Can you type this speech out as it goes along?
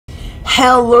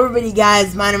Hello everybody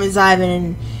guys, my name is Ivan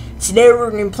and today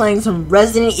we're going to be playing some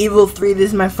Resident Evil 3. This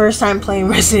is my first time playing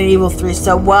Resident Evil 3,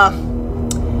 so we're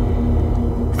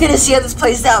going to see how this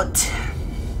plays out.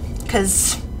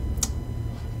 Cause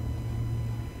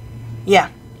yeah.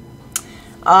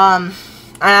 And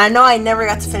I know I never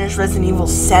got to finish Resident Evil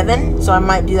 7, so I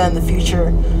might do that in the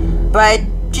future. But I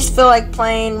just feel like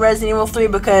playing Resident Evil 3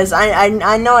 because I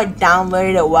know I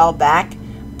downloaded it a while back,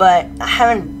 but I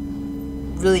haven't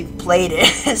really played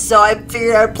it, so I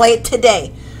figured I'd play it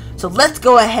today. So let's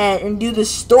go ahead and do the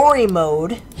story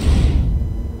mode.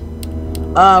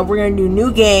 We're gonna do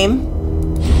new game.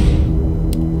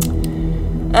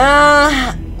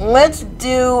 Let's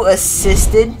do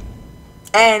assisted.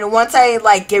 And once I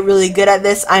get really good at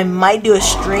this, I might do a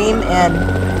stream and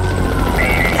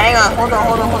hang on, hold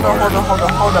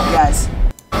up guys.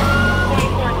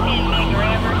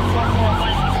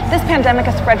 This pandemic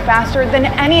has spread faster than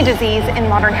any disease in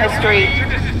modern history.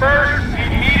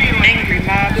 Angry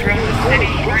mobs roam the city,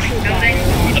 burning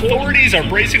buildings. Authorities are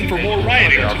bracing for more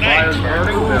rioting tonight.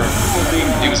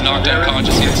 He was knocked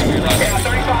unconscious. He had severe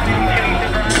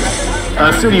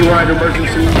citywide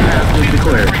emergency has been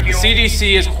declared. The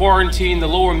CDC has quarantined the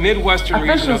lower Midwestern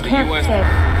region of the U.S.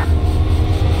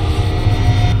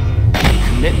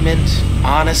 Commitment,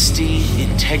 honesty,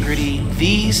 integrity,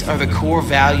 these are the core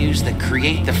values that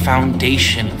create the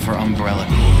foundation for Umbrella.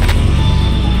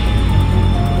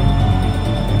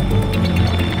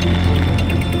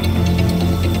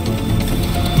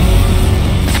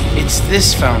 It's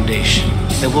this foundation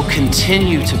that will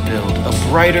continue to build a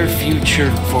brighter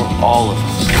future for all of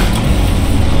us.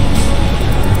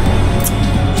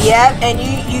 Yep, and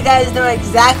you guys know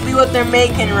exactly what they're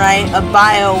making, right? A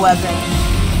bioweapon.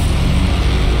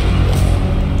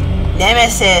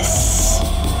 Nemesis.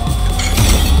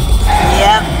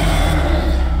 Yep.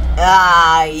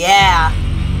 Ah, yeah.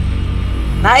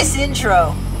 Nice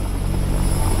intro.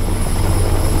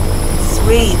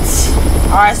 Sweet.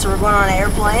 Alright, so we're going on an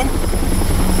airplane.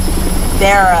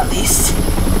 There, at least.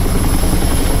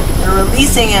 They're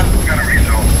releasing him.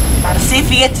 Let's see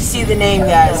if you get to see the name,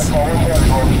 guys.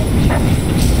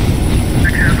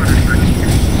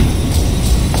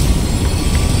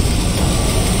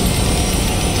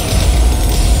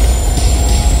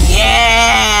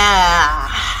 Yeah!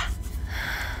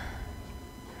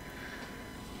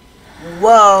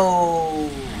 Whoa!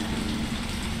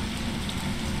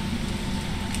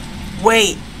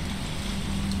 Wait.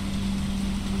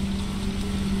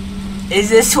 Is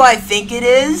this who I think it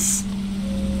is?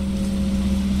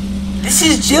 This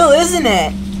is Jill, isn't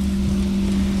it?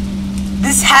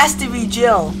 This has to be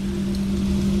Jill.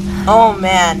 Oh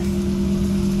man.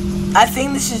 I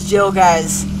think this is Jill,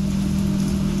 guys.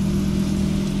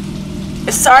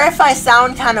 Sorry if I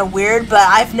sound kind of weird, but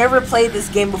I've never played this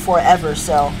game before ever,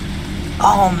 so.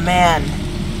 Oh man.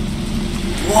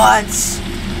 What?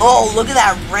 Oh, look at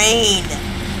that rain.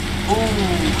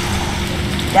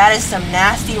 Ooh. That is some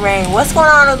nasty rain. What's going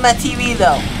on with my TV,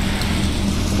 though?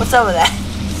 What's up with that?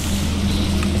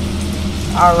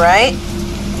 Alright.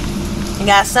 We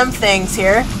got some things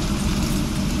here.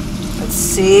 Let's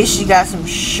see. She got some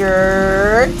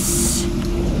shirts.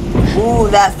 Ooh,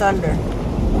 that thunder.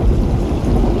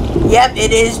 Yep,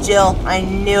 it is Jill.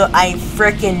 I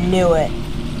freaking knew it.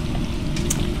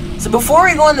 So before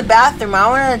we go in the bathroom, I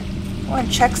want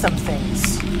to check some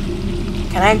things.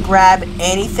 Can I grab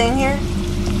anything here?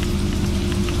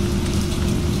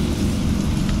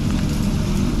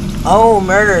 Oh,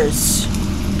 murders.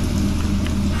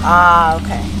 Ah,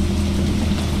 okay.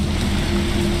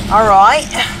 Alright.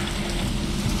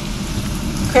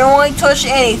 Can only touch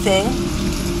anything.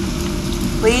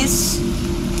 Please.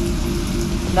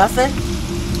 Nothing?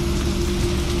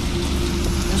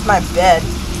 There's my bed.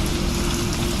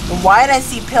 Why did I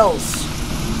see pills?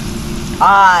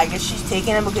 Ah, I guess she's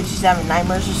taking them because she's having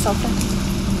nightmares or something.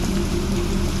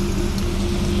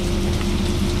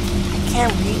 I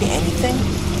can't read anything.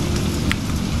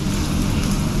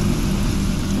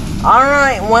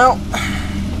 Alright, well.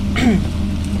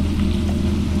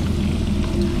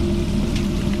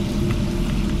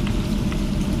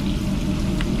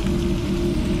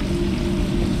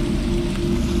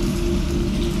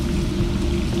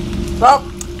 Well,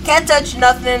 can't touch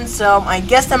nothing, so I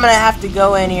guess I'm gonna have to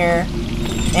go in here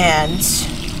and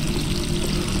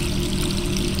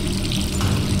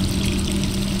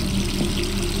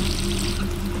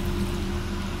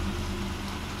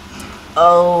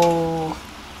oh,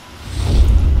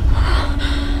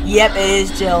 yep, it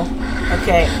is Jill.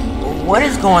 Okay, what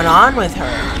is going on with her?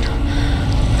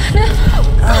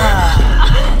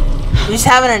 She's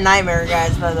having a nightmare,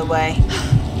 guys, by the way.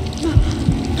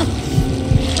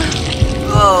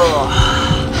 Oh.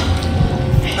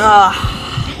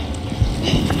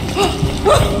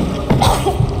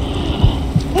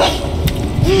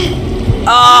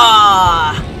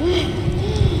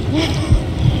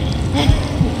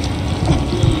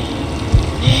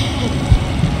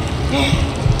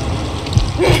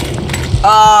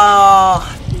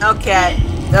 Oh, okay.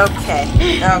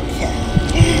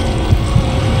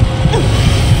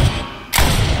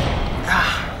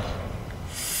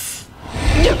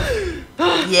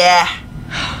 Yeah.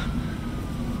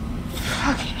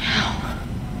 Fucking hell.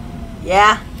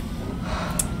 Yeah.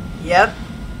 Yep.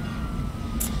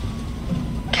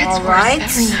 Gets Alright.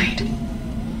 worse every night.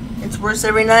 It's worse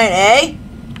every night, eh?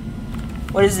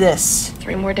 What is this?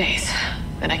 3 more days,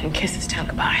 then I can kiss this town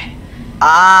goodbye.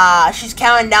 Ah, she's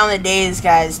counting down the days,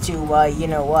 guys, to, you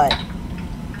know what.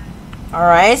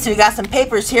 Alright, so we got some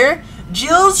papers here.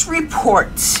 Jill's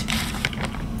report.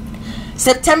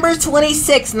 September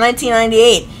 26,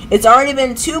 1998. It's already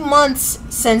been 2 months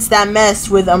since that mess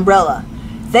with Umbrella.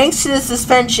 Thanks to the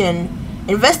suspension,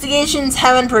 investigations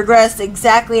haven't progressed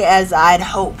exactly as I'd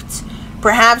hoped.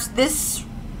 Perhaps this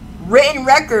written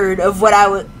record of what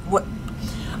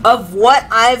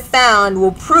I've found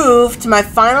will prove to my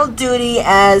final duty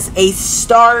as a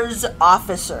STARS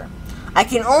officer. I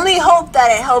can only hope that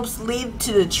it helps lead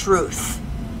to the truth.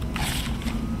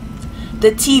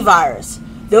 The T-virus.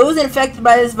 Those infected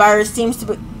by this virus seem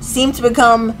to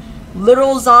become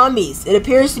literal zombies. It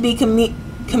appears to be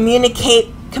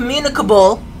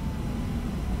communicable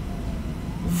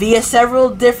via several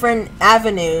different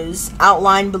avenues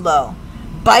outlined below.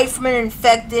 Bite from an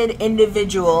infected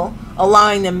individual,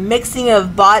 allowing the mixing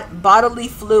of bodily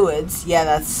fluids. Yeah,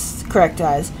 that's correct,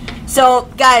 guys. So,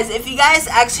 guys, if you guys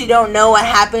actually don't know what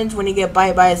happens when you get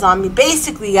bite by a zombie,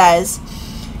 basically, guys,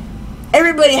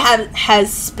 everybody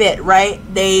has spit, right?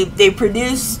 They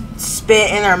produce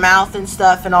spit in their mouth and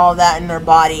stuff and all of that in their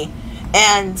body.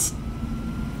 And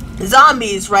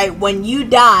zombies, right, when you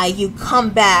die, you come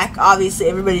back. Obviously,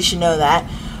 everybody should know that.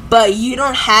 But you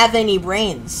don't have any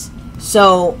brains.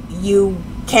 So, you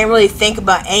can't really think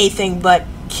about anything but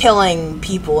killing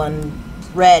people and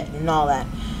red and all that.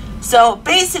 So,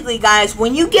 basically, guys,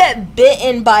 when you get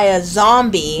bitten by a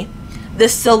zombie, the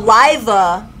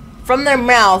saliva from their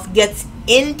mouth gets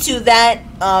into that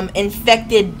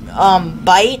infected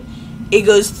bite. It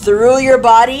goes through your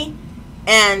body,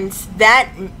 and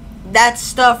that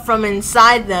stuff from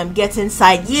inside them gets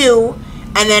inside you,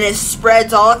 and then it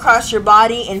spreads all across your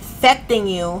body, infecting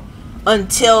you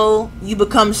until you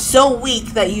become so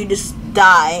weak that you just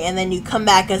die, and then you come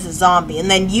back as a zombie, and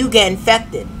then you get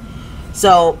infected.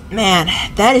 So, man,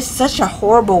 that is such a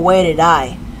horrible way to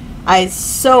die. I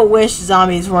so wish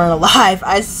zombies weren't alive.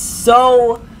 I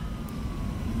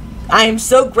am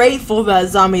so grateful that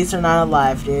zombies are not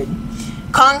alive, dude.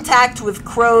 Contact with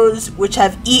crows which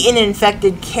have eaten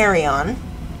infected carrion.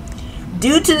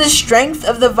 Due to the strength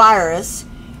of the virus,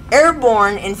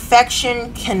 airborne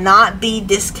infection cannot be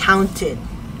discounted.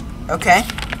 Okay?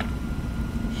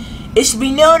 It should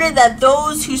be noted that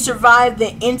those who survived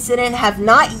the incident have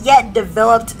not yet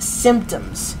developed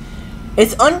symptoms.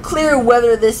 It's unclear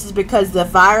whether this is because the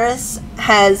virus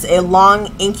has a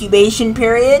long incubation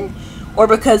period or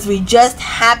because we just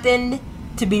happened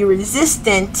to be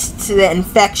resistant to the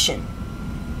infection.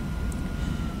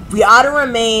 We ought to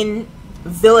remain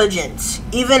vigilant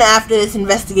even after this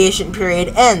investigation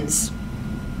period ends.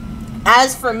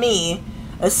 As for me,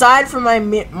 aside from my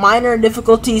minor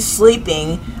difficulties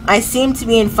sleeping, I seem to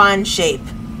be in fine shape.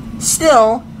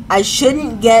 Still, I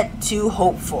shouldn't get too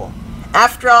hopeful.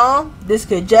 After all, this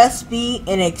could just be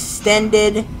an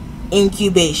extended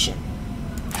incubation.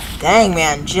 Dang,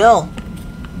 man, Jill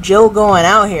going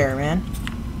out here, man.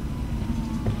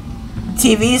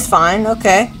 TV's fine,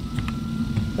 okay.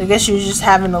 I guess she was just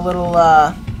having a little,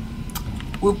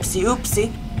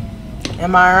 whoopsie.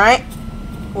 Am I right?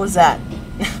 What was that?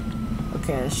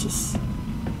 Okay, it's just...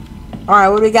 Alright,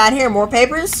 what do we got here? More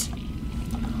papers?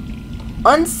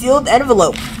 Unsealed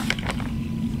envelope.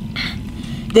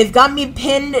 They've got me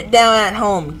pinned down at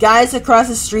home. Guys across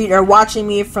the street are watching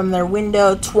me from their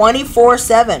window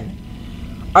 24/7.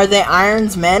 Are they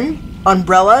Iron's men?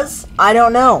 Umbrellas? I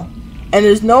don't know. And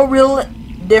there's no real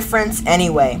difference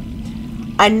anyway.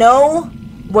 I know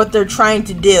what they're trying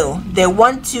to do. They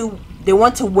want to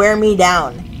wear me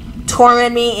down,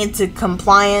 torment me into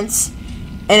compliance,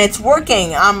 and it's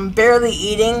working. I'm barely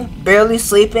eating, barely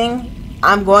sleeping.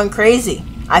 I'm going crazy.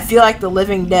 I feel like the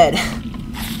living dead.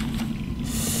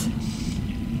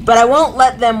 But I won't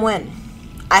let them win.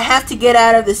 I have to get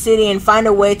out of the city and find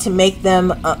a way to make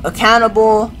them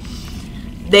accountable.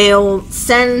 They'll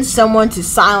send someone to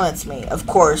silence me, of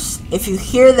course. If you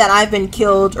hear that I've been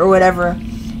killed or whatever,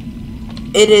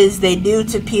 it is they do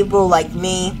to people like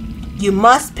me. You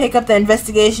must pick up the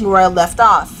investigation where I left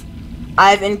off.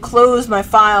 I've enclosed my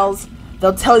files.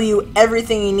 They'll tell you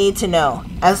everything you need to know,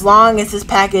 as long as this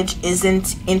package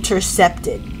isn't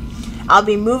intercepted. I'll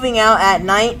be moving out at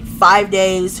night, 5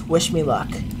 days. Wish me luck.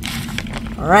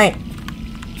 Alright.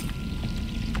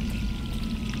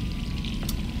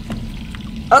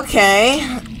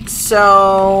 Okay,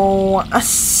 so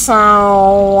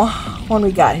what do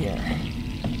we got here?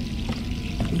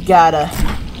 We got that's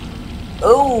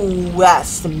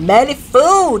the many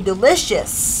food,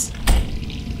 delicious.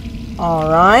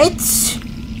 Alright,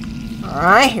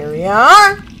 here we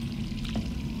are.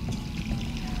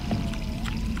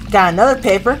 Got another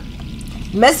paper.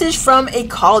 Message from a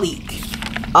colleague.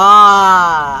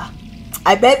 I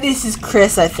bet this is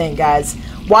Chris, I think, guys.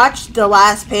 Watch the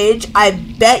last page. I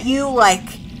bet you like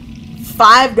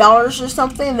 $5 or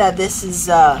something that this is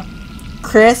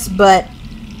Chris, but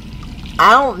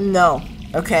I don't know.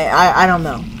 Okay, I don't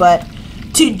know. But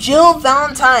to Jill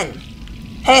Valentine.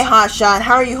 Hey Hotshot,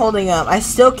 how are you holding up? I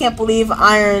still can't believe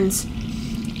Irons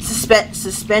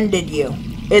suspended you.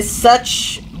 It's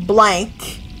such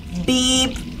blank.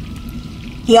 Beep.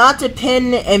 He ought to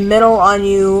pin a medal on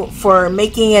you for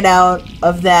making it out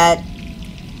of that.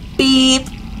 Beep.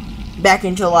 Back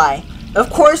in July.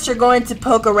 Of course you're going to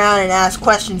poke around and ask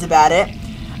questions about it.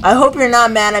 I hope you're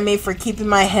not mad at me for keeping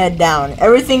my head down.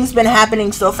 Everything's been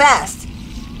happening so fast.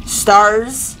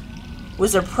 Stars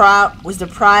was the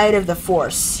pride of the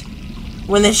force.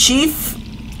 When the chief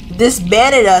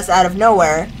disbanded us out of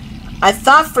nowhere, I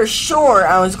thought for sure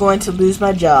I was going to lose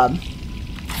my job.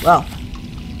 Well,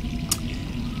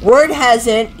 word has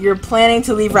it you're planning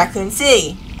to leave Raccoon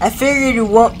City. I figured you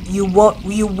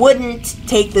wouldn't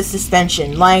take the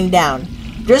suspension lying down.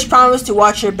 Just promise to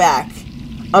watch your back.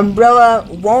 Umbrella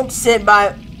won't sit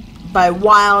by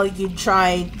while you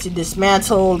try to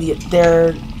dismantle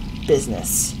their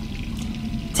business.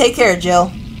 Take care,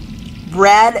 Jill.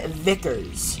 Brad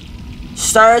Vickers.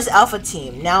 Stars Alpha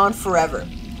Team, now and forever.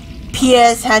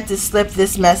 P.S. had to slip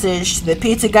this message to the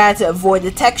pizza guy to avoid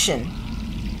detection.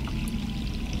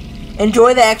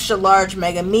 Enjoy the extra large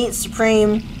Mega Meat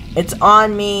Supreme. It's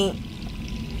on me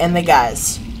and the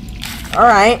guys.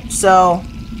 Alright, so.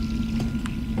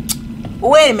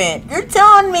 Wait a minute. You're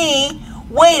telling me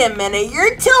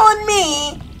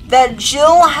that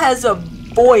Jill has a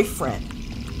boyfriend.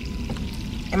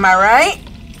 Am I right?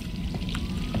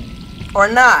 Or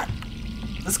not?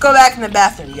 Let's go back in the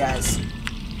bathroom, guys.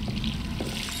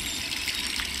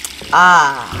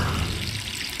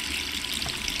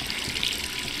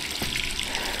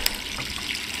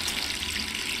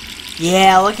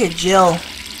 Yeah, look at Jill.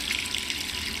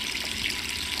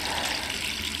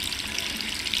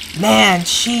 Man,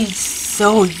 she's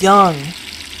so young,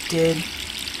 dude.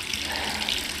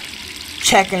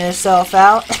 Checking herself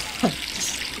out.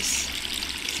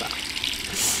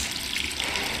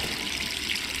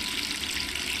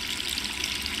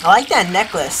 I like that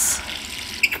necklace.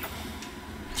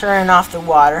 Turning off the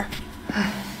water.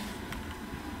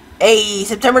 Hey,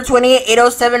 September 28th,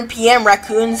 8:07 p.m.,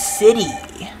 Raccoon City.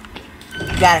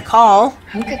 Got a call.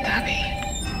 Who could that be?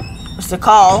 What's the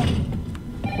call?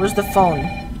 Where's the phone?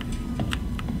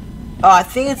 Oh, I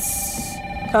think it's...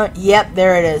 Yep,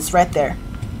 there it is, right there.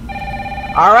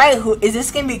 Alright, who is this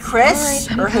gonna be, Chris?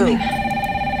 All right, or who?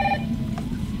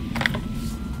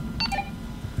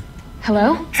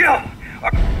 Hello? Jill!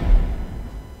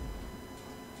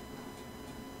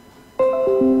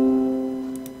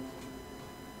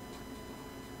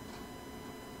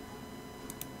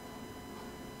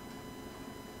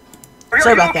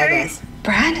 Sorry about that, guys.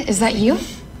 Brad, is that you?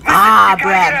 Ah, Get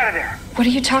Brad. out of there. What are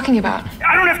you talking about?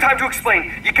 I don't have time to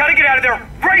explain. You gotta get out of there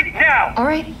right now. All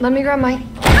right, let me grab my...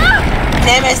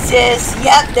 Nemesis.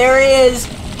 Yep, there he is.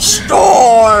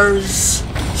 Stars.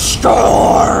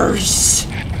 Stars.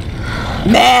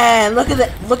 Man, look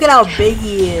at how big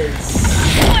he is.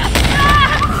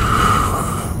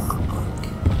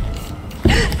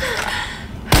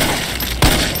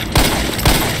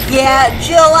 Yeah,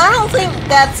 Jill, I don't think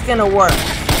that's gonna work.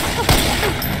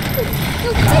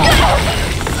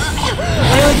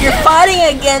 Dude, you're fighting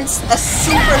against a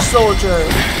super soldier.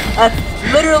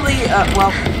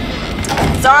 Well,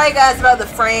 sorry guys about the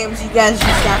frames. You guys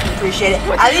just have to appreciate it.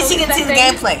 At least you can see the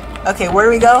gameplay. Okay, where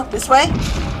do we go? This way?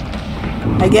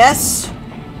 I guess.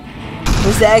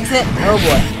 Where's the exit? Oh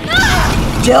boy.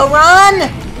 Jill, run!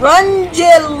 Run,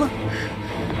 Jill!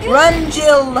 Run,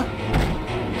 Jill!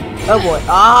 Oh boy.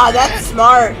 Ah, that's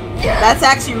smart. That's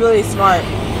actually really smart.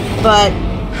 But...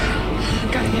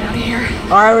 Gotta get out of here.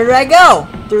 Alright, where do I go?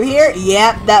 Through here?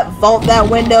 Yep, that vault, that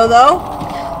window though.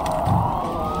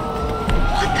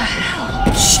 What the hell?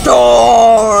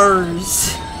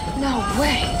 Stars! No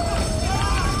way.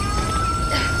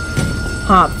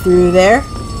 Hop through there.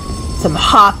 Some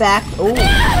hop back. Oh.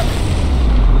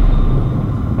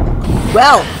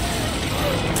 Well.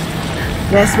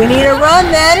 Guess we need to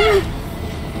run then.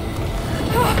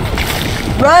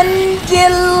 Run,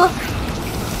 Jill.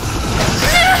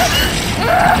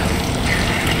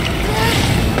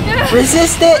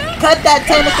 Resist it. Cut that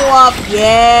tentacle off.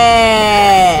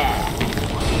 Yeah.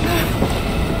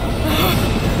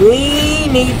 We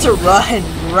need to run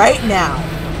right now.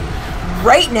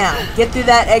 Right now. Get through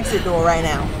that exit door right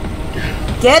now.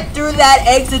 Get through that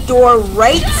exit door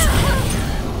right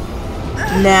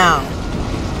now.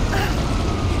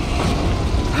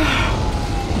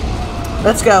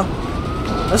 Let's go.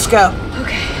 Let's go.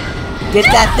 Okay. Get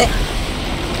that thing.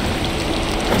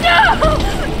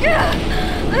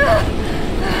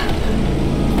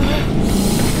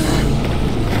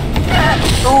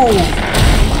 Ooh.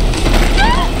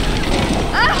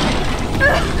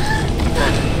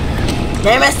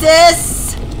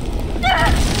 Nemesis!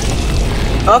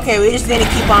 Okay, we just need to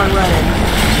keep on running.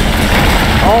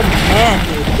 Oh man,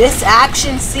 dude. This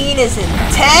action scene is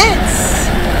intense!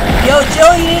 Yo,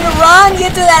 Joe, you need to run!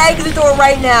 Get to that exit door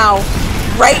right now!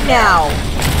 Right now!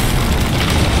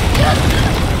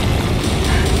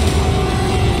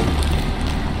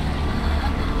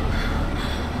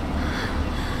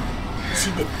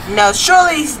 No,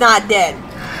 surely he's not dead.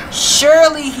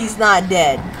 Surely he's not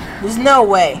dead. There's no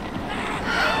way.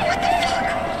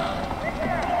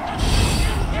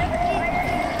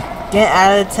 Get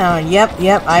out of town. Yep,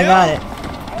 I got it.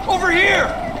 Over here!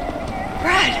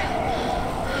 Brad,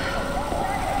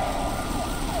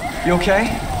 You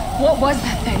okay? what was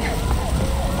that thing?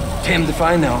 Damned if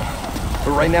I know.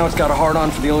 But right now it's got a hard-on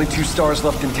for the only 2 stars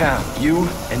left in town. You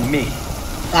and me.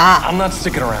 Ah. I'm not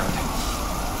sticking around.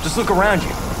 Just look around you.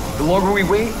 The longer we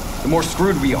wait, the more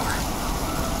screwed we are.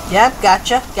 Yep,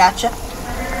 gotcha.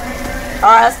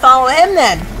 Alright, let's follow him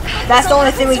then. That's the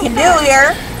only thing we can do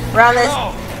here. Around this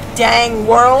dang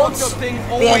world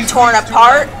being torn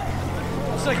apart.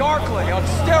 It's like Arclay on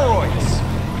steroids.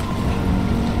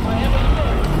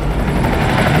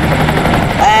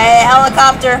 Hey,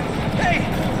 helicopter.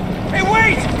 Hey,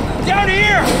 wait! Down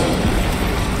here!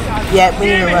 Yeah, we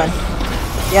need to run.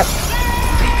 Yep.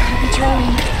 Gotta be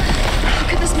drowning. How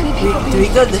could this many people be? Do we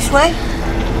go this way?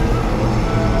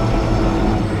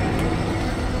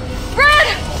 Brad!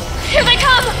 Here they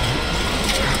come!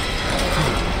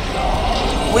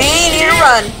 We need to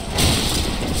run.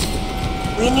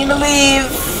 We need to leave.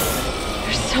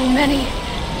 There's so many.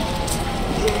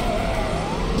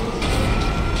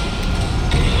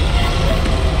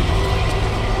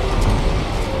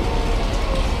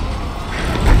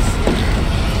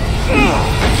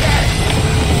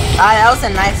 Ah, that was a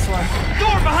nice one.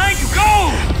 Door behind you, go!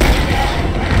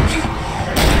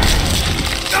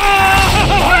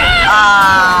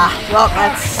 Ah, well,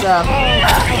 that's,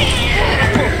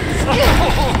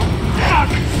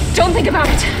 Don't think about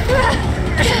it.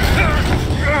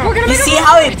 We're gonna you see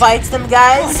how he bites them,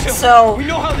 guys? So,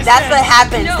 that's what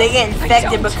happens. They get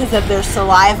infected because of their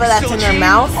saliva that's in their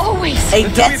mouth. Always.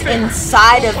 It gets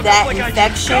inside of that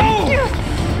infection,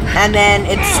 and then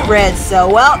it spreads. So,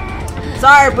 well,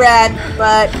 sorry, Brad,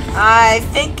 but I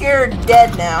think you're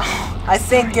dead now. I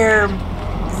think you're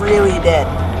really dead.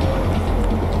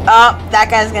 Oh, that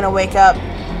guy's gonna wake up.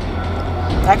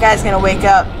 That guy's gonna wake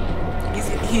up.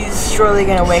 He's surely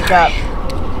gonna wake up.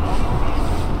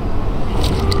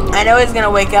 I know he's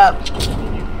gonna wake up.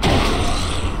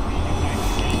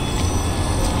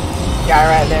 Guy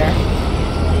right there.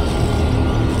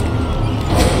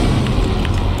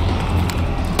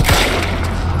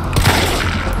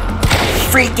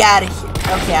 Freak out of here.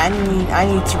 Okay, I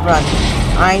need to run.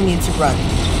 I need to run.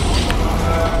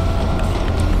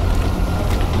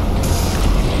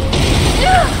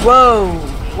 Whoa.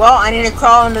 Well, I need to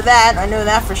crawl into that. I know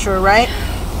that for sure, right?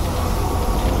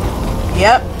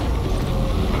 Yep.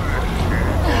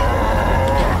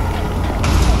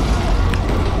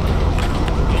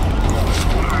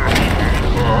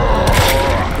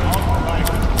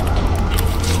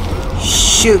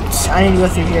 Shoot. I need to go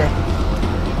through here.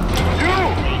 You!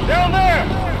 Down there!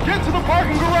 Get to the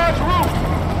parking garage roof!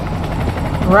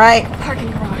 Right.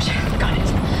 Parking garage. Got it.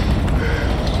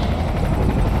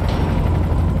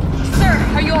 Sir,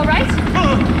 are you alright?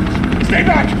 Stay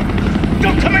back!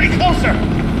 Don't come any closer!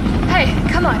 Hey,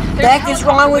 come on. The heck is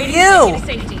wrong with you?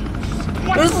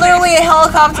 There's literally a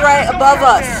helicopter right above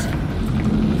us.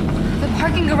 The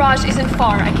parking garage isn't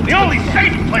far. I can The only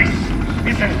safe place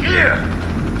is in here!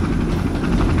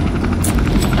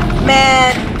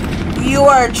 Man, you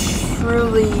are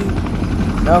truly...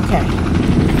 Okay.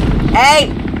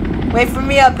 Hey! Wait for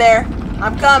me up there.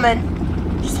 I'm coming.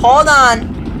 Just hold on.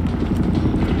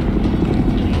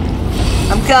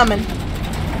 I'm coming.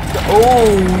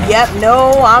 Oh, yep,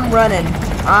 no, I'm running.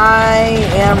 I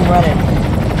am running.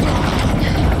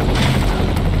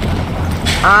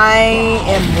 I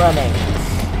am running.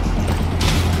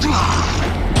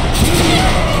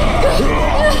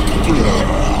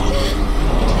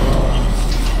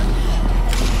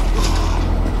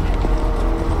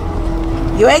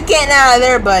 You ain't getting out of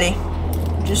there, buddy.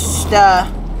 Just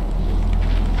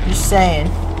saying.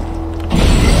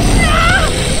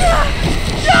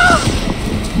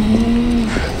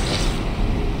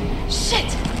 Shit!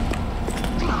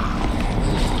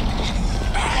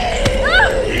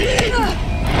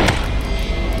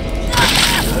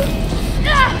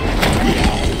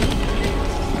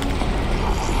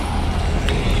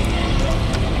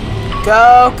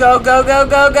 Go, go, go, go,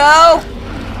 go, go!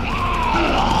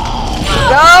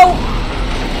 Go!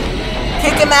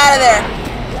 Kick him out of there.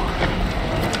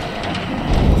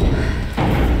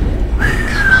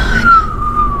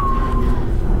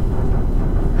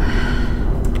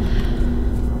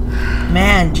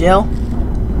 Man, Jill.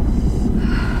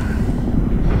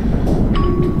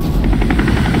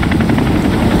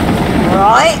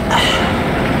 Right.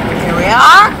 Here we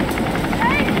are.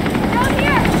 Hey, down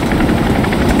here!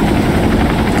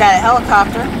 Got a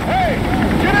helicopter. Hey,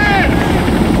 get in!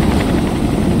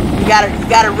 You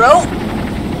got a rope?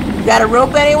 You got a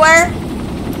rope anywhere?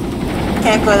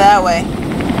 Can't go that way.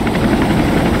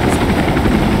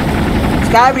 There's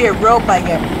gotta be a rope,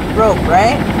 rope,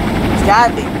 right? There's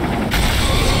gotta be.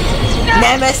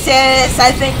 Nemesis!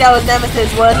 I think that was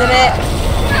Nemesis, wasn't it?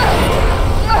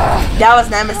 That was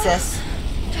Nemesis.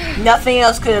 Nothing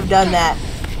else could have done that.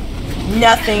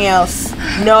 Nothing else.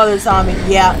 No other zombie.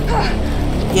 Yeah.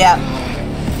 Yeah.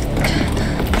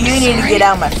 You need to get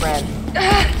out, my friend.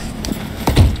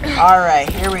 Alright,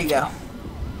 here we go.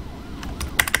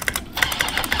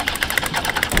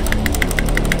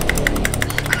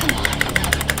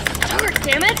 Start,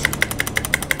 damn it!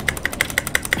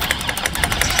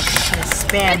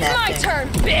 Spam that My thing. turn,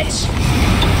 bitch!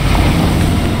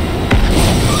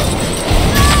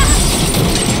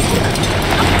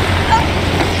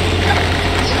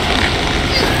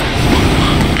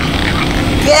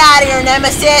 Get out of here,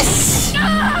 Nemesis!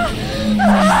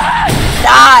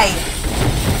 Die!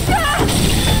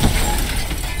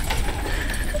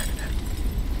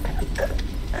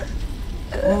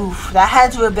 Oof, that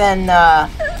had to have been,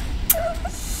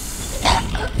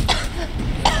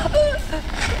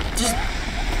 just...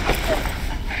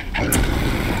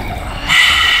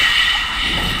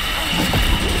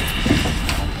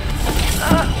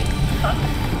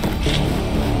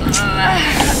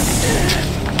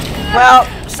 Well,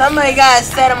 somebody gotta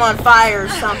set him on fire or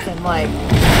something, like...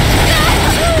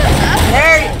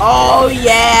 There, oh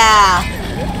yeah!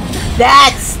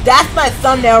 That's my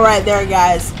thumbnail right there,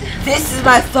 guys. This is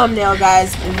my thumbnail,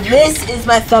 guys. This is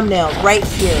my thumbnail right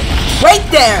here. Right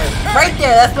there! Right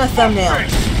there, that's my thumbnail.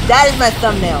 That is my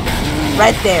thumbnail.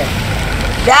 Right there.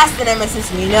 That's the Nemesis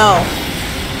we know.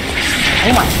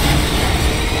 Oh my.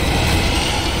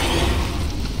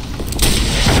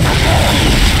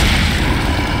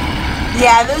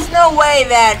 Yeah, there's no way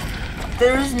that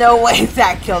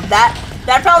killed that.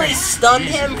 That probably stunned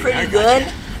him pretty good,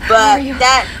 but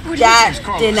that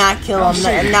did not kill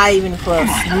him. Not even close.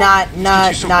 Not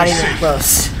even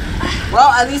close. Well,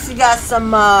 at least we got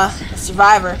some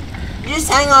survivor. You just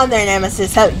hang on there,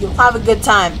 Nemesis. You'll have a good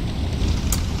time.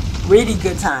 Really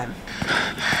good time.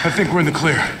 I think we're in the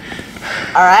clear.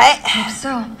 All right. Hope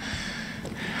so.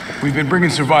 We've been bringing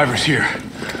survivors here.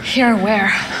 Here,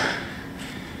 where?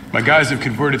 My guys have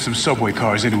converted some subway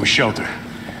cars into a shelter.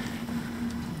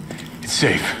 It's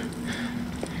safe.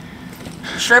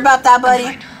 Sure about that,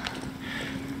 buddy?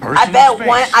 I bet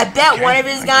one of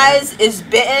his guys is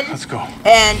bitten. Let's go.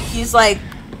 And he's like,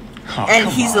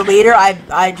 he's the leader. I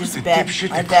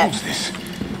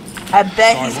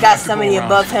bet he's got somebody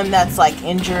above him that's like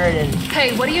injured and.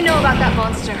 Hey, what do you know about that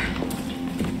monster?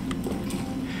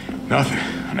 Nothing.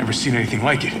 I've never seen anything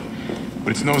like it.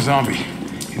 But it's no zombie.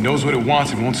 It knows what it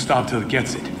wants and won't stop till it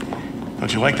gets it.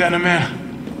 Don't you like that in a man?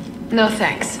 No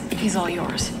thanks. He's all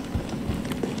yours.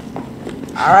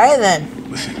 Alright then.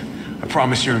 Listen, I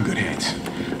promise you're in good hands.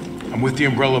 I'm with the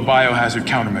Umbrella Biohazard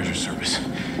Countermeasure Service.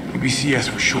 UBCS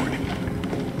for short.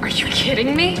 Are you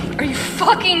kidding me? Are you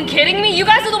fucking kidding me? You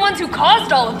guys are the ones who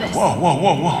caused all of this. Whoa.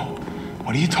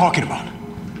 What are you talking about?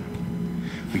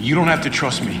 Look, you don't have to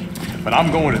trust me, but I'm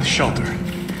going to the shelter.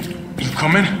 You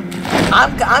coming?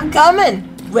 I'm coming.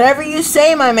 Whatever you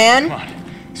say, my man. Come on.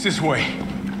 It's this way.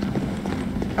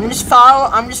 I'm just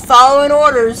following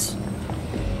orders.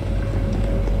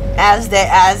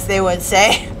 as they would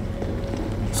say.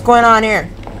 What's going on here?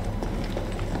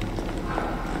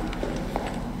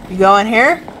 You go in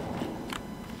here?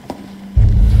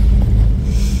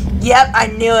 Yep, I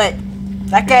knew it.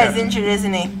 That guy's injured,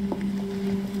 isn't he?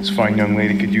 This fine young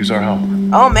lady could use our help.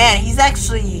 Oh man, he's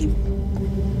actually...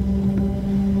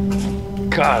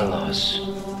 Carlos,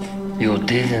 you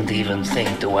didn't even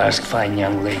think to ask fine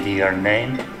young lady her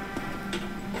name?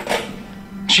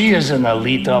 She is an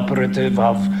elite operative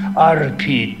of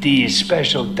RPD,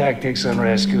 Special Tactics and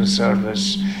Rescue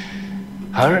Service.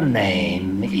 Her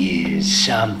name is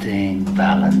something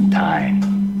Valentine.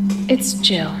 It's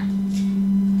Jill.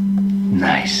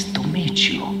 Nice to meet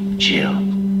you, Jill.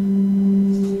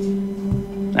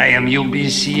 I am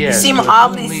UBCS. You seem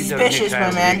oddly suspicious,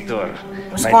 my man.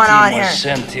 What's going on here? My team was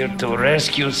sent here to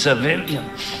rescue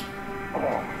civilians.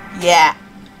 Yeah.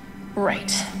 Right.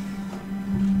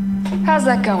 How's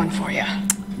that going for you?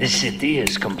 The city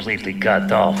is completely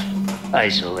cut off,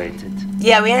 isolated.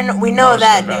 Yeah, we know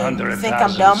that, dude. You think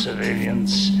I'm dumb?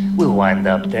 Civilians will wind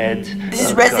up dead. This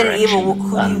is Resident Evil.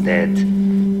 Undead.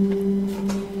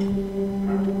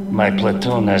 My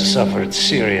platoon has suffered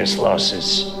serious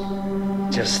losses.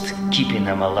 Just keeping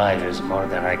them alive is more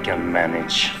than I can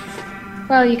manage.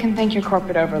 Well, you can thank your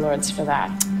corporate overlords for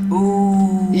that.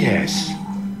 Ooh. Yes.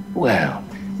 Well,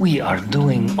 we are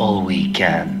doing all we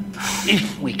can.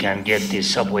 If we can get this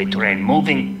subway train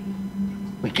moving,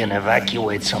 we can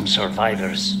evacuate some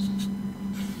survivors.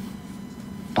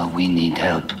 But we need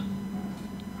help.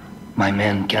 My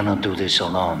men cannot do this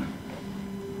alone.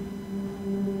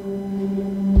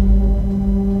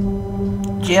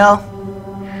 Jill,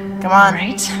 come on.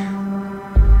 Right.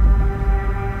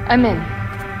 I'm in.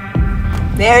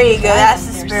 There you go. That's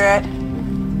the spirit.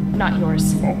 Not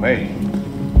yours. Oh, hey.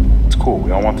 It's cool.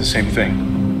 We all want the same thing.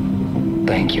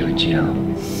 Thank you, Jill.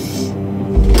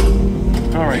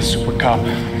 All right, Super Cop.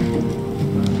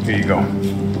 Here you go.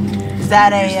 Is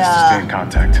that Use this to stay in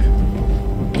contact.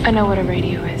 I know what a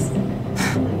radio is.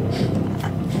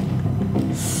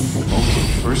 Okay,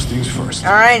 first things first.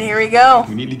 All right, here we go.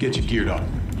 We need to get you geared up.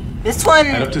 This one...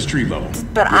 Head up to street level.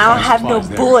 But I don't have no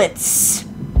bullets.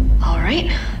 All right.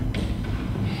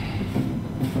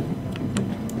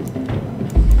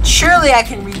 Surely I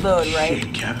can reload, right?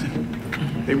 Shit, Captain.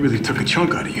 They really took a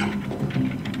chunk out of you.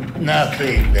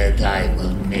 Nothing that I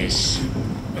will miss.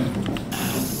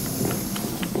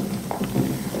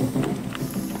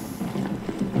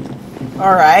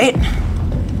 All right.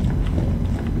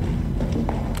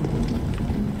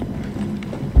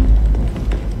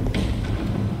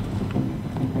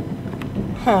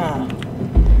 Huh.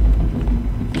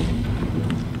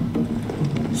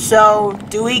 So,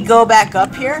 do we go back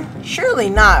up here? Surely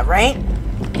not, right?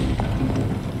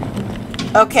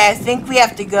 Okay, I think we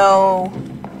have to go...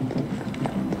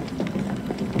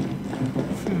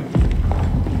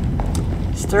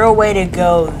 Is there a way to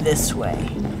go this way?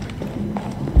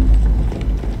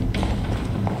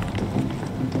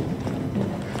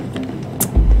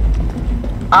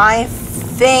 I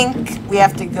think we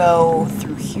have to go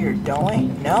through here, don't we?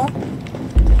 No?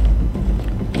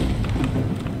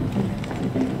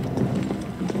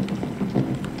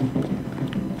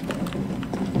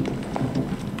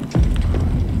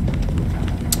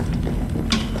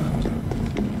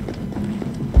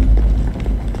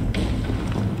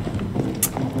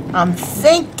 I'm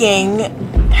thinking,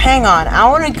 hang on, I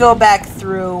want to go back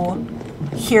through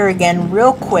here again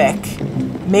real quick.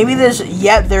 Maybe there's,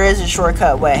 yep, there is a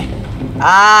shortcut way.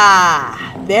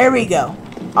 Ah, there we go.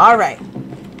 Alright.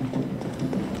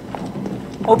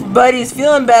 Hope your buddy's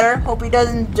feeling better. Hope he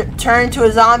doesn't turn into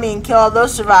a zombie and kill all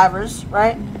those survivors,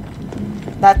 right?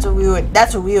 That's what we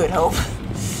would hope.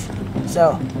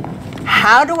 So,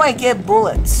 how do I get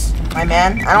bullets, my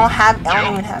man? I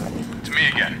don't even have any. It's me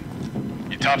again.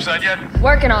 You topside yet?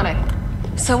 Working on it.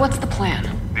 So what's the plan?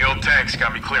 The old tanks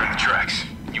got me clearing the tracks.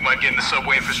 You mind getting the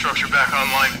subway infrastructure back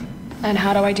online? And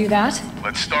how do I do that?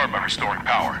 Let's start by restoring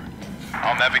power.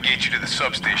 I'll navigate you to the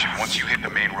substation once you hit the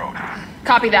main road.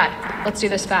 Copy that. Let's do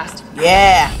this fast.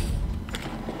 Yeah.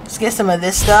 Let's get some of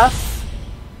this stuff.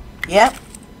 Yep.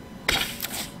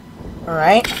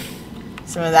 Alright.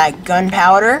 Some of that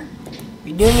gunpowder.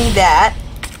 We do need that.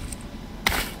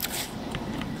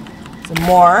 Some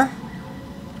more.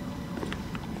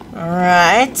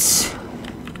 Alright.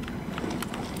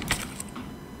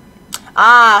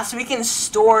 Ah, so we can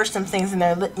store some things in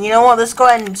there. You know what? Let's go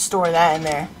ahead and store that in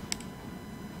there.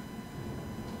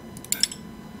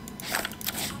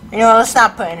 You know what? Let's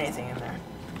not put anything in there.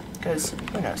 Because,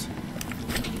 who knows?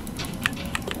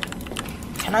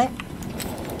 Can I?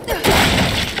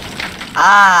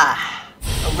 Ah!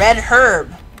 A red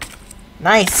herb.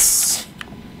 Nice.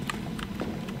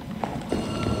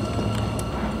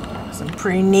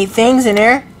 pretty neat things in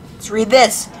here. Let's read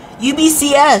this.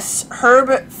 UBCS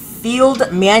Herb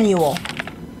Field Manual.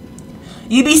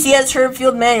 UBCS Herb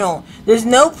Field Manual. There's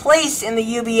no place in the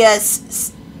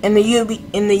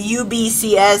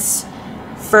UBCS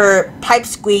for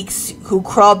pipsqueaks who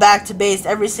crawl back to base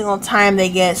every single time they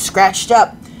get scratched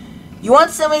up. You want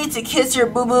somebody to kiss your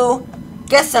boo-boo?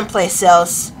 Get someplace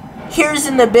else. Here's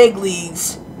in the big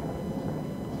leagues.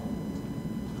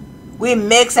 We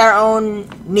mix our own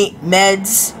neat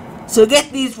meds, so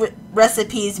get these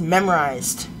recipes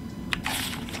memorized.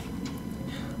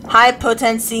 High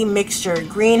potency mixture,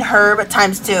 green herb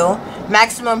times 2,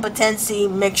 maximum potency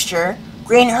mixture,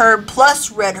 green herb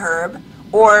plus red herb,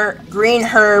 or green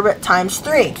herb times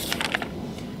 3.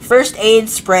 First aid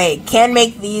spray, can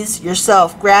make these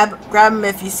yourself. Grab them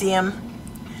if you see them.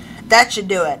 That should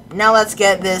do it. Now let's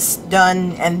get this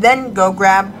done and then go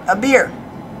grab a beer.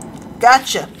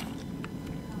 Gotcha.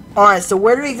 Alright, so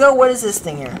where do we go? What is this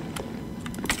thing here?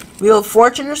 Wheel of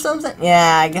Fortune or something?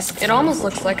 Yeah, I guess It almost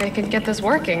looks like I could get this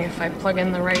working if I plug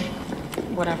in the right...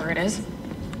 whatever it is.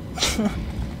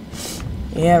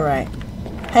 Yeah, right.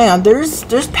 Hang on, there's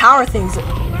power things.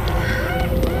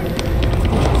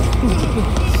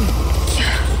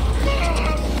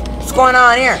 What's going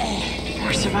on here?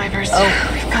 More survivors. Oh.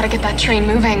 We've got to get that train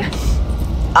moving.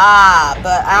 Ah,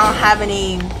 but I don't have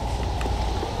any...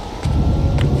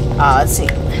 let's see.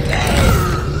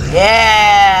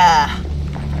 Yeah!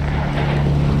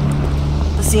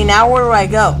 Let's see, now where do I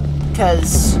go?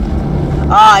 Because...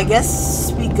 I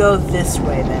guess we go this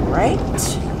way then, right?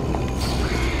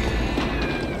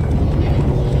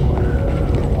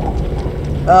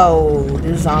 Oh,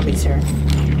 there's zombies here.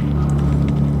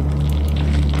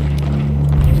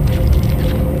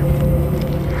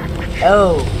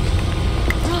 Oh.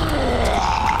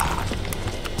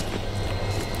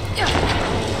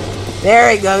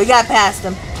 There we go, we got past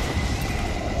them.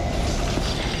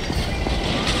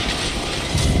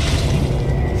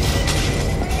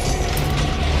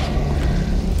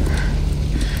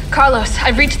 Carlos,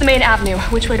 I've reached the main avenue.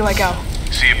 Which way do I go?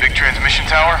 See a big transmission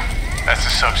tower? That's the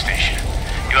substation.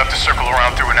 You'll have to circle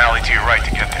around through an alley to your right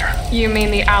to get there. You mean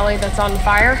the alley that's on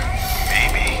fire?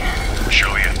 Maybe.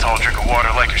 Surely a tall drink of water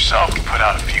like yourself can put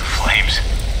out a few flames.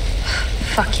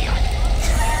 Fuck you.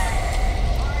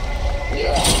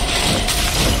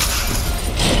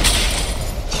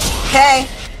 Okay.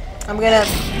 I'm gonna...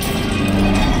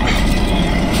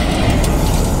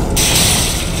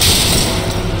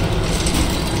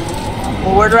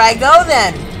 Well, where do I go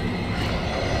then?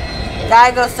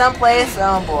 Gotta go someplace.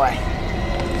 Oh boy.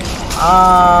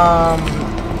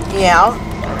 Yeah.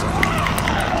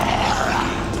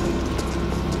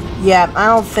 Yeah, I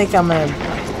don't think I'm gonna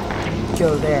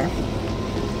go there.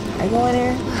 Can I go in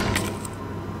here?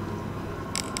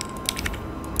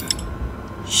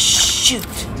 Shoot.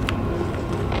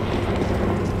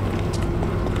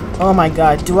 Oh my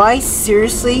god. Do I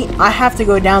seriously? I have to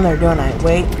go down there, don't I?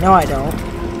 Wait. No, I don't.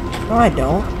 No, I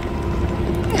don't.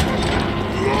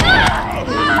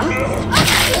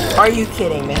 Are you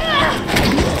kidding me?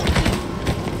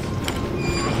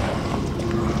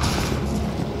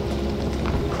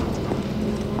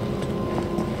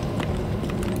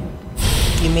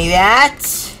 Give me that.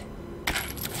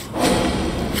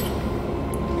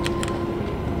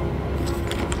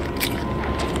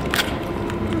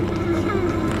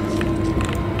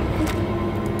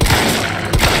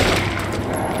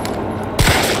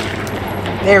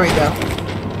 There we go.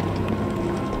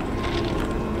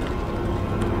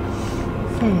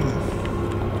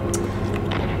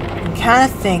 I'm kind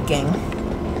of thinking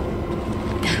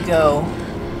go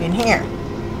in here.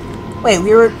 Wait,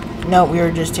 we were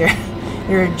just here.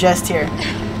 We were just here.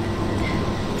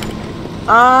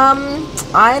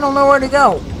 I don't know where to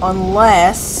go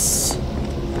unless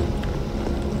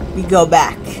we go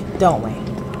back, don't we?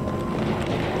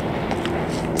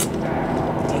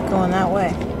 Ain't going that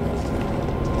way.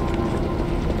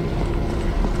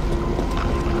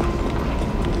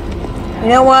 You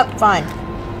know what? Fine.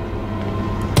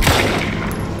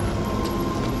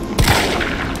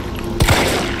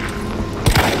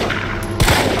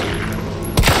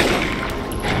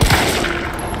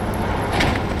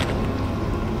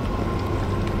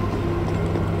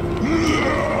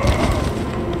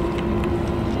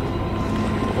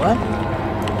 What?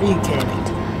 Are you kidding me?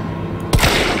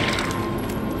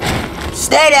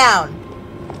 Stay down!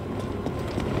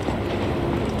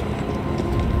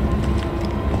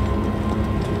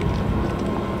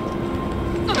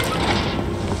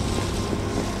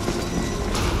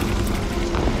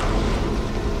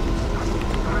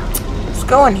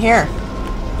 Go in here.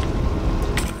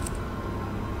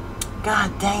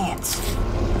 God dang it.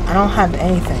 I I don't have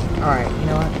anything. Alright, you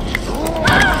know what?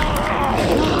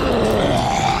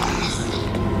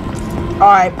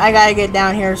 Alright, I gotta get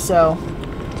down here, so...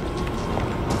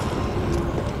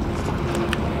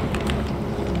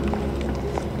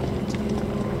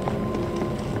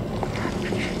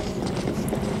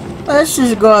 Let's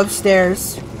just go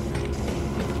upstairs.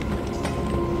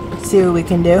 See what we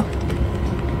can do.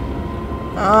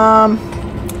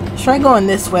 Let's try going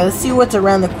this way. Let's see what's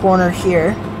around the corner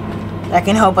here that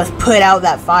can help us put out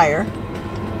that fire.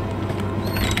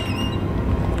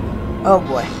 Oh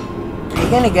boy. Are you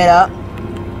gonna get up?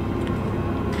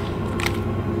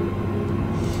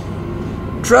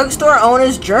 Drugstore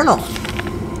owner's journal.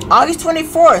 August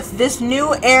 24th. This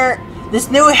new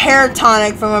hair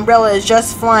tonic from Umbrella is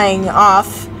just flying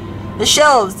off the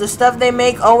shelves. The stuff they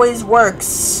make always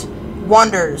works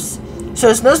wonders. So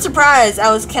it's no surprise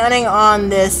I was counting on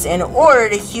this and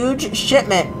ordered a huge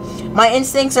shipment. My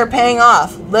instincts are paying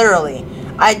off, literally.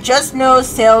 I just know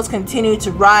sales continue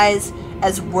to rise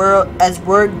as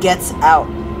word gets out.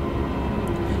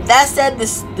 That said, the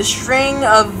string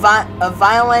of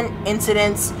violent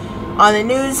incidents on the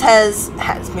news has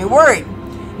me worried.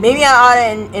 Maybe I ought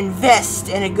to invest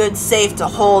in a good safe to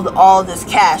hold all this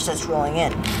cash that's rolling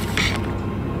in.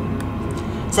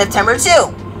 September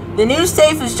 2. The new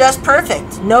safe is just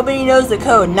perfect. Nobody knows the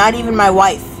code, not even my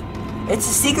wife. It's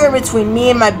a secret between me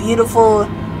and my beautiful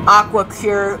Aqua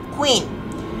Cure queen,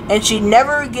 and she'd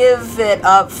never give it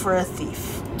up for a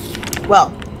thief.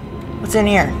 Well, what's in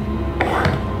here?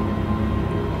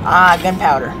 Ah,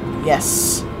 gunpowder.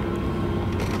 Yes.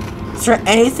 Is there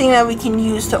anything that we can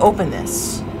use to open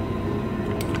this?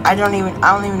 I don't even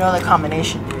know the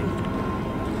combination,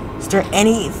 dude. Is there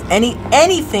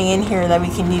anything in here that we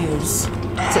can use?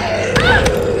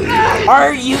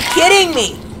 Are you kidding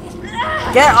me?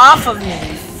 Get off of me,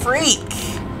 you freak.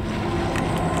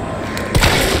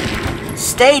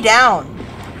 Stay down.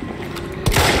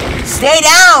 Stay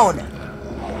down.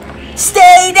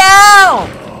 Stay down.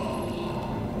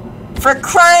 For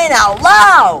crying out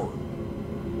loud.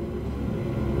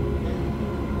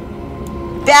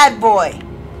 Bad boy.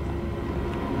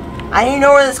 I need to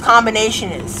know where this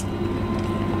combination is.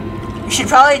 We should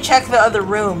probably check the other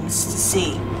rooms to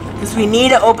see. Because we need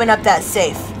to open up that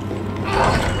safe.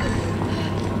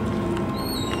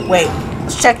 Wait,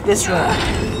 let's check this room.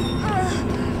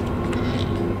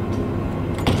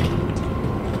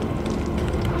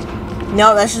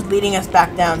 No, that's just leading us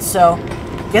back down. So,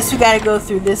 guess we gotta go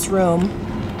through this room.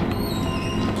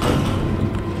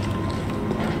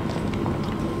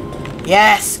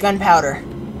 Yes, gunpowder.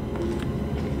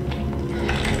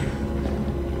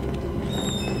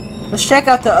 Let's check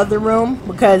out the other room,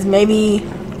 because maybe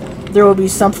there will be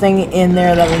something in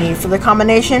there that we need for the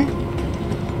combination.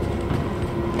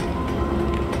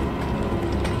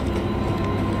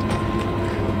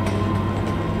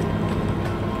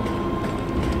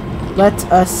 Let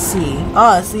us see.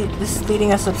 Oh, this is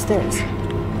leading us upstairs.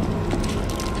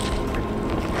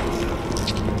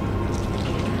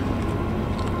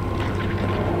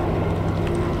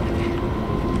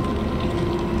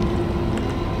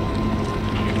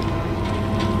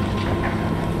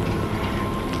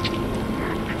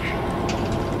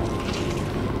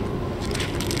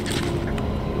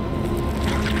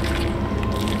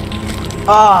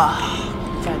 Ah,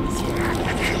 gotta be here.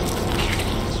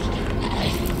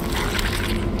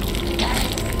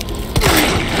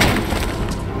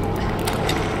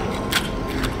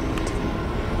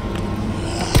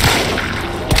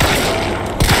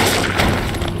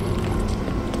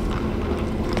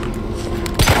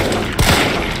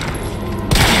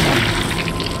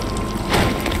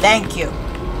 Thank you.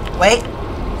 Wait.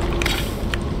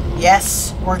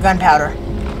 Yes, more gunpowder.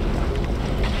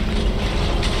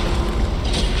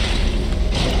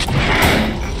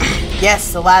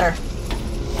 Yes, the ladder.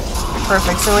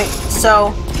 Perfect.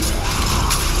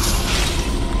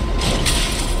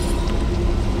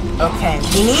 Okay,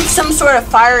 we need some sort of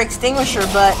fire extinguisher,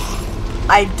 but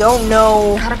I don't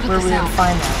know where we would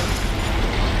find that.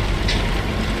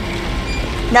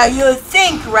 Now you would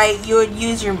think, right, you would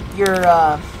use your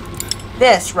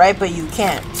this, right, but you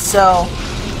can't. So,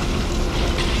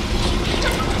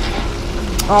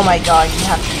 oh my God, you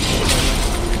have to.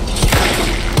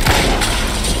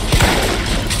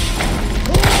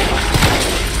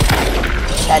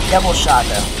 That double shot,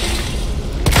 though.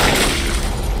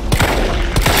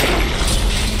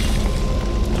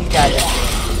 You got it.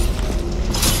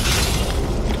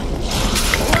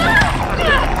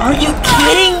 Are you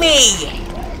kidding me?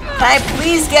 Can I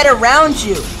please get around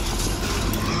you?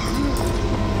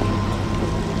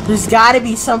 There's gotta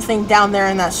be something down there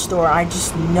in that store. I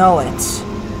just know it.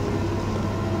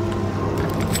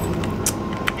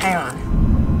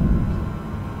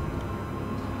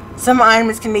 Some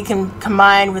items can be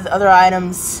combined with other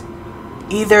items,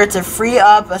 either to free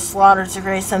up a slot or to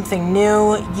create something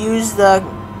new. Use the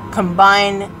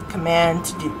combine command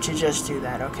to just do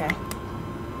that, okay?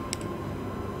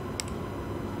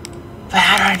 But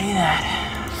how do I do that?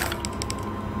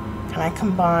 Can I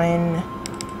combine?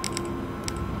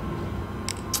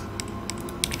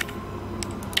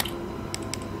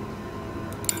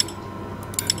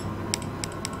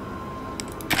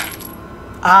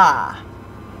 Ah.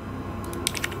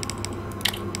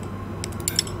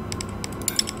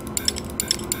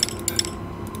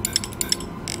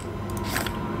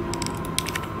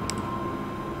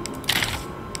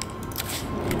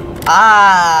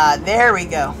 Ah, there we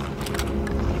go.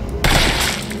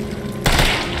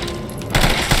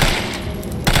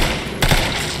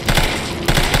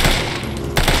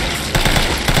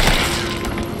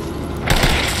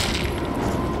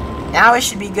 Now it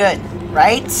should be good,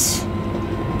 right?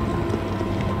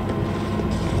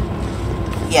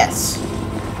 Yes.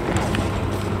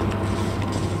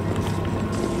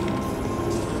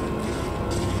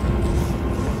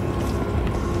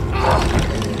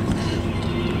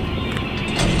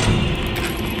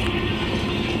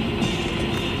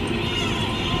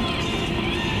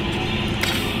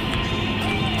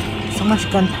 So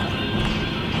much gunpowder.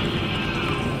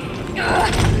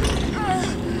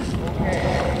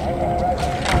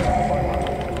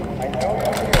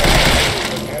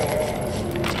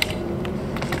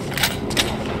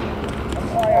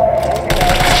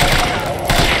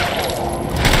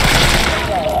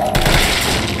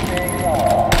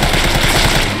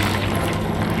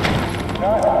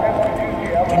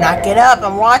 Get up,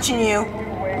 I'm watching you.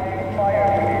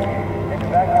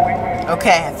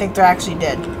 Okay, I think they're actually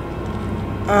dead.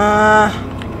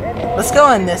 Let's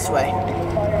go in this way.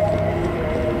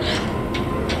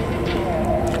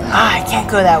 Ah, I can't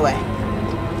go that way.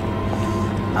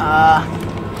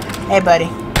 Hey buddy.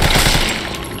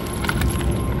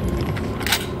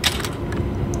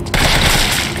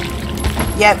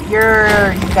 Yep,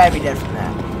 you gotta be dead from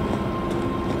that.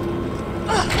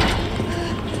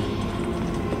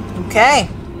 Okay.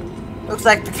 Looks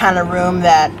like the kind of room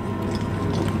that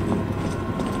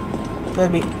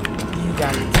could be. You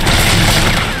got it.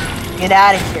 Get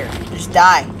out of here. Just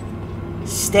die.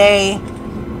 Stay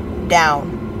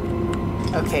down.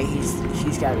 Okay, he's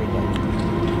gotta be dead.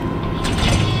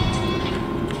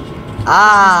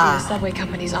 Ah. Must be the subway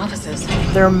company's offices.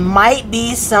 There might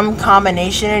be some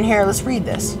combination in here. Let's read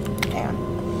this. Hang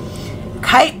on.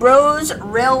 Kite Bros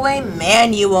Railway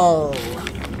Manual.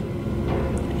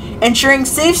 Ensuring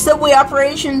safe subway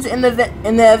operations in the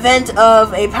event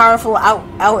of a powerful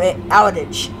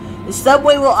outage. The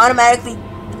subway will automatically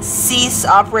cease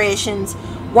operations.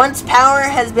 Once power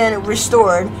has been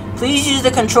restored, please use the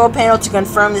control panel to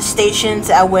confirm the stations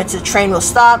at which the train will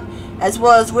stop, as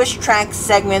well as which track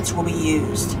segments will be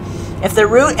used. If the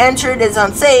route entered is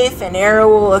unsafe, an error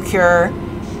will occur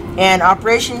and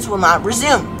operations will not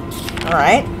resume.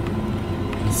 Alright.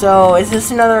 So,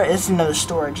 it's another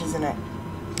storage, isn't it?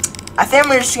 I think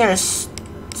we're just gonna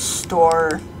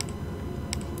store.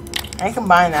 I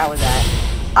combine that with that.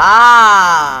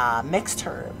 Ah, mixed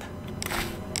herb.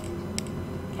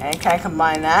 Okay, can I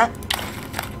combine that?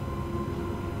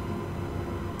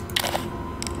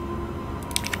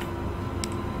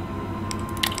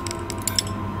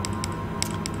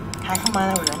 Can I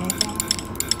combine that with anything?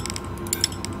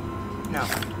 No.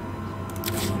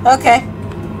 Okay.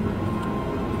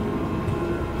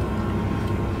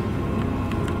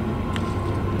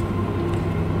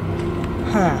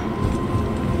 Huh.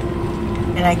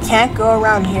 And I can't go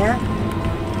around here?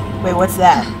 Wait, what's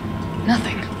that?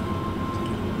 Nothing.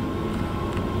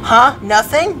 Huh?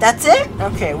 Nothing? That's it?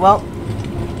 Okay, well.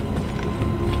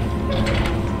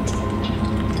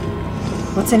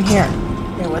 What's in here?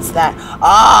 Wait, what's that?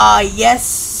 Ah,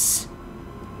 yes!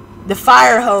 The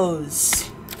fire hose.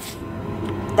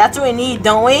 That's what we need,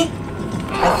 don't we?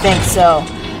 I think so.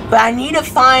 But I need to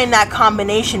find that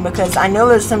combination because I know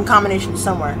there's some combination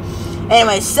somewhere.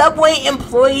 Anyway, Subway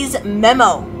employees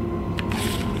memo.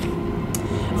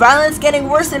 Violence getting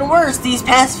worse and worse these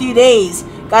past few days.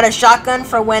 Got a shotgun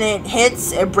for when it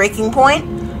hits a breaking point.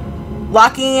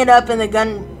 Locking it up in the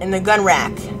gun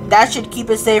rack. That should keep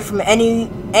us safe from any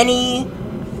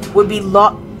would-be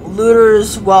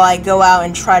looters while I go out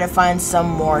and try to find some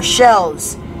more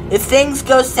shells. If things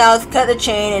go south, cut the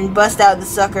chain and bust out the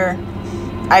sucker.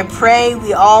 I pray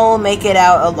we all make it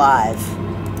out alive.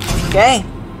 Okay.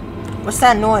 What's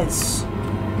that noise?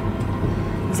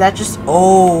 Is that just...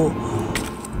 Oh.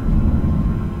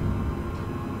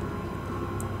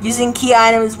 Using key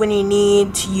items when you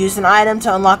need to use an item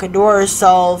to unlock a door or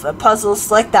solve a puzzle.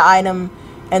 Select the item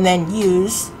and then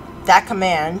use that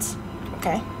command.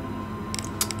 Okay.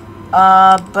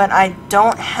 But I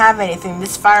don't have anything.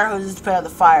 This fire hose is to put out the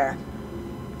fire.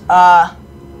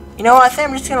 You know what? I think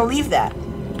I'm just gonna leave that.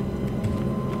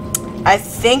 I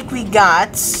think we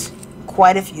got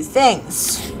quite a few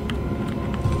things.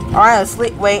 Alright, let's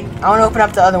wait. I want to open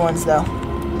up the other ones, though.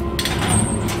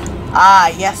 Ah,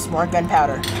 yes, more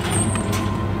gunpowder.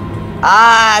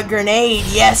 Ah, grenade,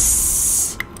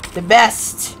 yes! The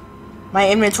best. My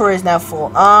inventory is now full.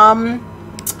 You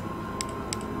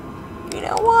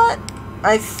know what?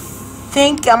 I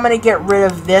think I'm gonna get rid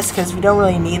of this, because we don't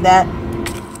really need that.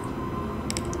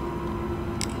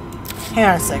 Hang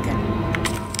on a second.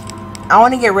 I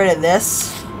want to get rid of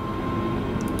this.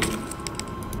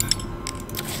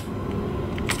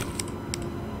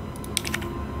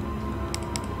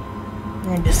 I'm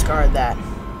going to discard that.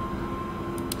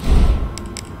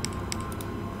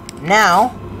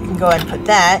 Now, you can go ahead and put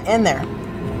that in there.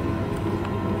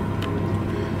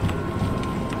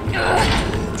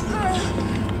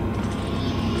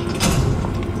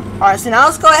 Alright, so now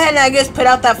let's go ahead and I guess put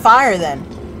out that fire then.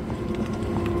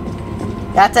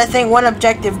 That's, I think, one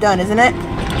objective done, isn't it?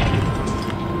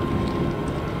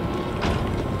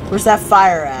 Where's that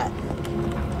fire at?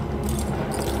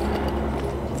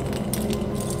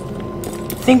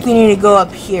 I think we need to go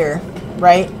up here,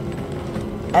 right?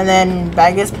 And then,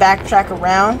 I guess, backtrack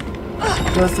around.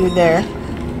 Go through there.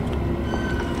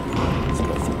 Let's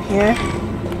go through here.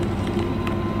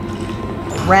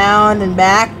 Around and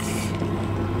back.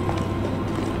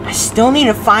 I still need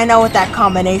to find out what that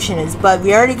combination is, but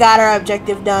we already got our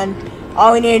objective done.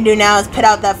 All we need to do now is put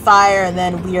out that fire, and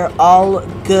then we are all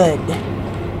good.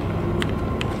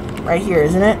 Right here,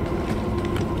 isn't it?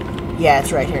 Yeah,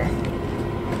 it's right here.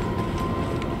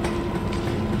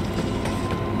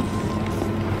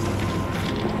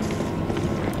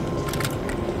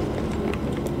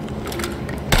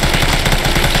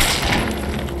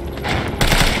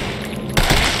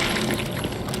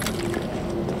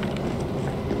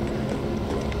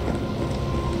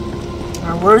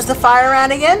 Where's the fire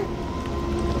at again?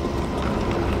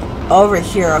 Over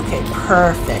here. Okay,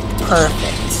 perfect.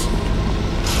 Perfect.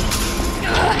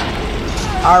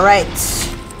 Alright.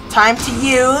 Time to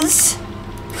use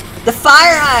the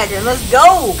fire hydrant. Let's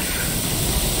go!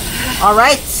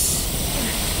 Alright.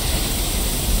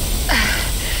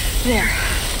 There.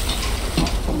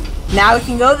 Now we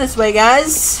can go this way,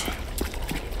 guys.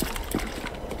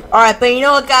 Alright, but you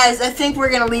know what, guys? I think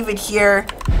we're gonna leave it here.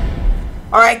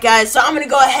 Alright, guys, so I'm going to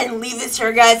go ahead and leave this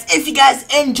here, guys. If you guys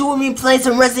enjoyed me playing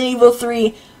some Resident Evil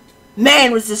 3,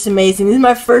 man, was this amazing. This is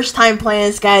my first time playing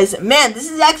this, guys. Man, this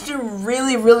is actually a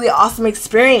really, really awesome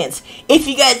experience. If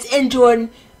you guys enjoyed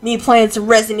me playing some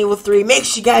Resident Evil 3, make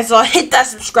sure you guys all hit that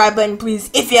subscribe button, please,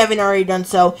 if you haven't already done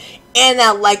so. And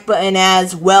that like button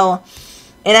as well.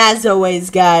 And as always,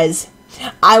 guys,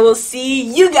 I will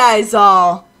see you guys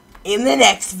all in the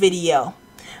next video.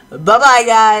 Bye-bye,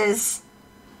 guys.